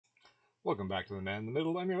Welcome back to the Man in the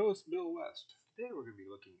Middle. I'm your host, Bill West. Today we're going to be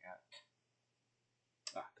looking at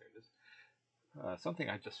there it is. Something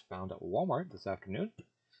I just found at Walmart this afternoon.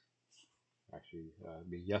 Actually, it'll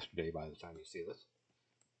be yesterday by the time you see this.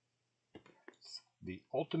 It's the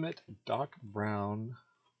ultimate Doc Brown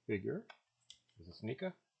figure. Is this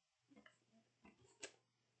NECA?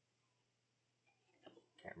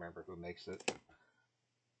 Can't remember who makes it,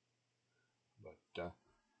 but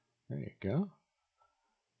there you go.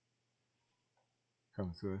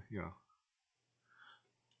 Comes with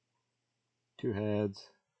two heads,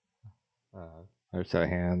 another set of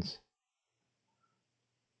hands.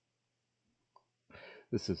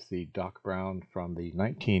 This is the Doc Brown from the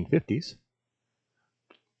 1950s.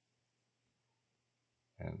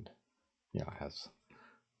 And, it has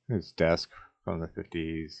his desk from the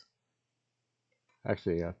 50s.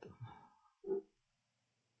 Actually,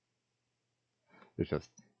 it's just,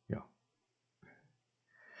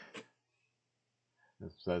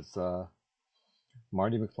 it says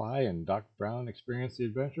Marty McFly and Doc Brown experience the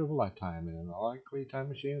adventure of a lifetime in an unlikely time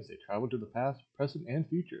machine as they travel to the past, present, and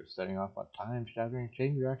future, setting off a time-shattering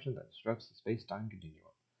chain reaction that disrupts the space-time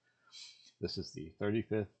continuum. This is the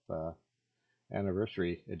 35th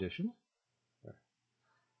anniversary edition.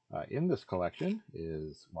 In this collection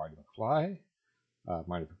is Marty McFly,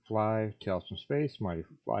 Tales from Space, Marty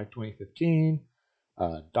McFly 2015,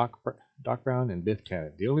 Doc Brown, and Biff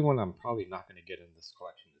Tannen. The only one I'm probably not going to get in this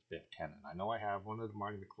collection is Biff Tannen. I know I have one of the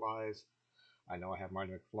Marty McFlys. I know I have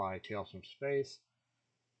Marty McFly Tales from Space.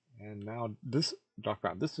 And now this Doc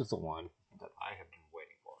Brown. This is the one that I have been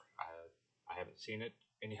waiting for. I haven't seen it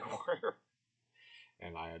anywhere,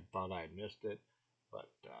 and I had thought I had missed it. But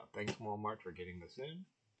thanks Walmart for getting this in.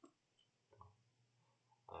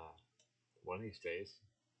 One of these days,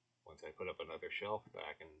 once I put up another shelf that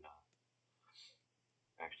I can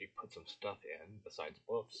actually put some stuff in besides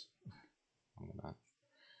books, I'm gonna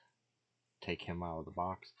take him out of the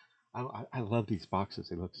box. I love these boxes.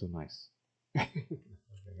 They look so nice. Back to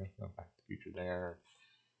the Future there.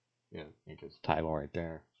 Yeah, it's title right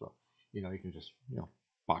there. So you can just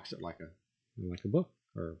box it like a book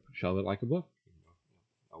or shelve it like a book.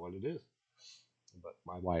 Know what it is. But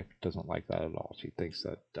my wife doesn't like that at all. She thinks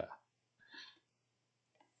that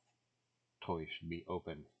toys should be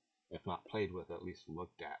open, if not played with, at least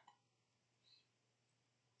looked at.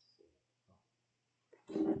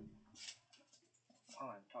 While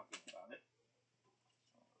I'm talking about it,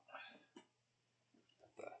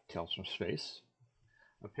 Tales from Space.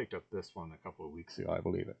 I picked up this one a couple of weeks ago, I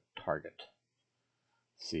believe, at Target.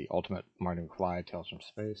 It's the Ultimate Marty McFly Tales from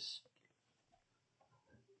Space.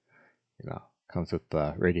 Comes with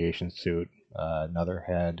the radiation suit, another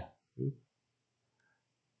head. Ooh.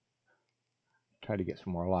 Try to get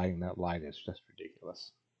some more lighting. That light is just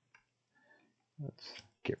ridiculous. Let's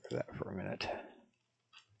get rid of that for a minute.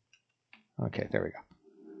 Okay, there we go.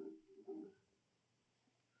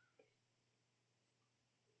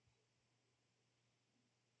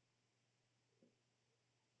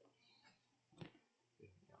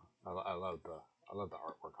 I love the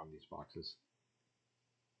artwork on these boxes.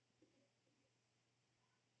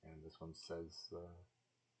 And this one says,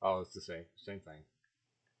 oh, it's the same thing.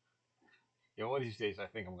 One of these days, I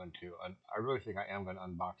think I'm going to. I really think I am going to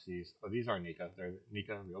unbox these. Oh, these are NECA. They're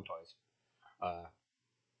NECA real toys.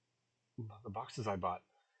 The boxes I bought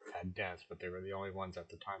had dents, but they were the only ones at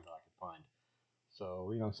the time that I could find.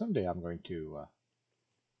 So someday I'm going to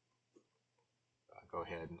go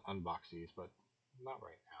ahead and unbox these, but not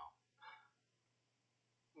right now.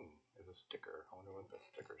 There's a sticker. I wonder what the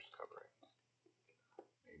sticker's covering.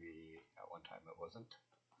 Maybe at one time it wasn't.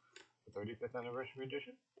 The 35th anniversary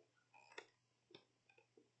edition?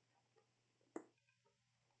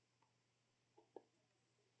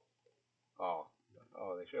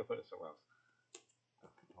 Oh, they should have put it somewhere else. I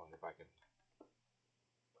wonder if I can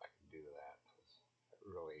do that. It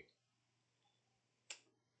really.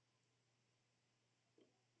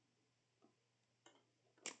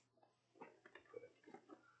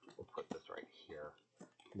 We'll put this right here.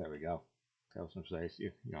 There we go. Tales from Space.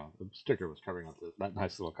 The sticker was covering up that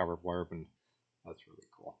nice little cover blurb, and that's really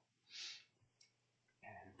cool.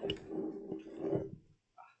 And,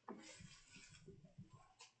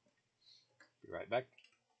 be right back.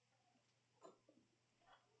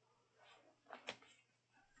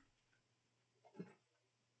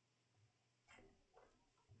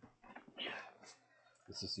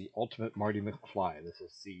 This is the Ultimate Marty McFly. This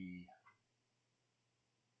is the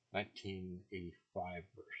 1985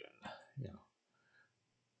 version.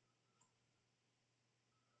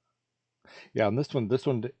 Yeah, and this one,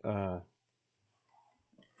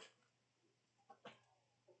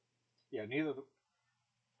 yeah,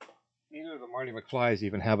 neither of the Marty McFlys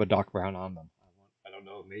even have a Doc Brown on them. I don't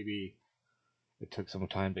know. Maybe it took some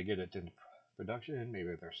time to get it into production.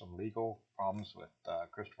 Maybe there's some legal problems with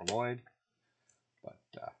Christopher Lloyd. But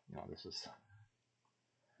this is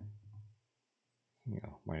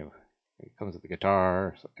it comes with the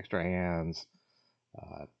guitar, some extra hands,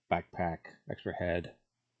 backpack, extra head.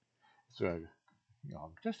 So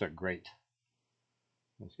just a great.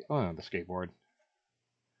 Oh, the skateboard.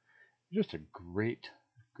 Just a great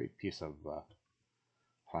piece of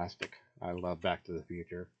plastic. I love Back to the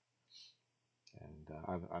Future, and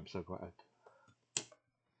I'm so glad.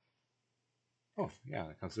 Oh yeah,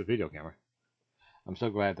 it comes to the video camera. I'm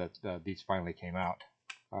so glad that these finally came out.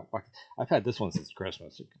 I've had this one since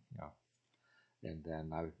Christmas, and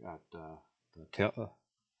then I've got the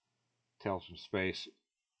Tales from Space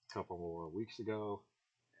a couple more weeks ago,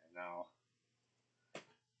 and now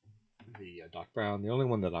the Doc Brown. The only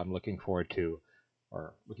one that I'm looking forward to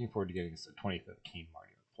getting is the 2015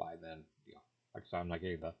 Marty McFly. Then like I said, I'm not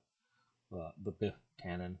getting the Biff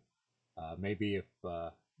Tannen. Maybe if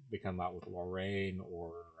they come out with Lorraine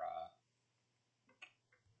or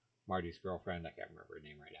Marty's girlfriend, I can't remember her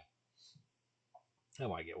name right now. I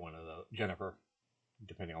might get one of the Jennifer,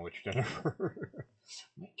 depending on which Jennifer.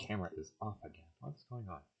 My camera is off again. What's going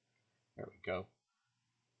on? There we go.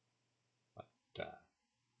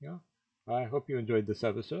 But I hope you enjoyed this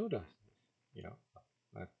episode. I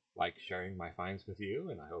like sharing my finds with you,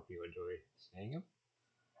 and I hope you enjoy seeing them.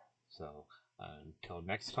 So until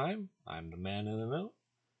next time, I'm the man in the middle.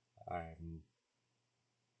 I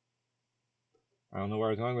don't know where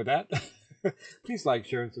I was going with that. Please like,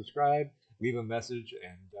 share, and subscribe. Leave a message,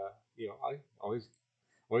 and I always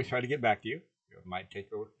try to get back to you. It might take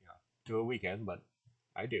to a weekend, but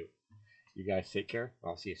I do. You guys take care.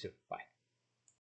 I'll see you soon. Bye.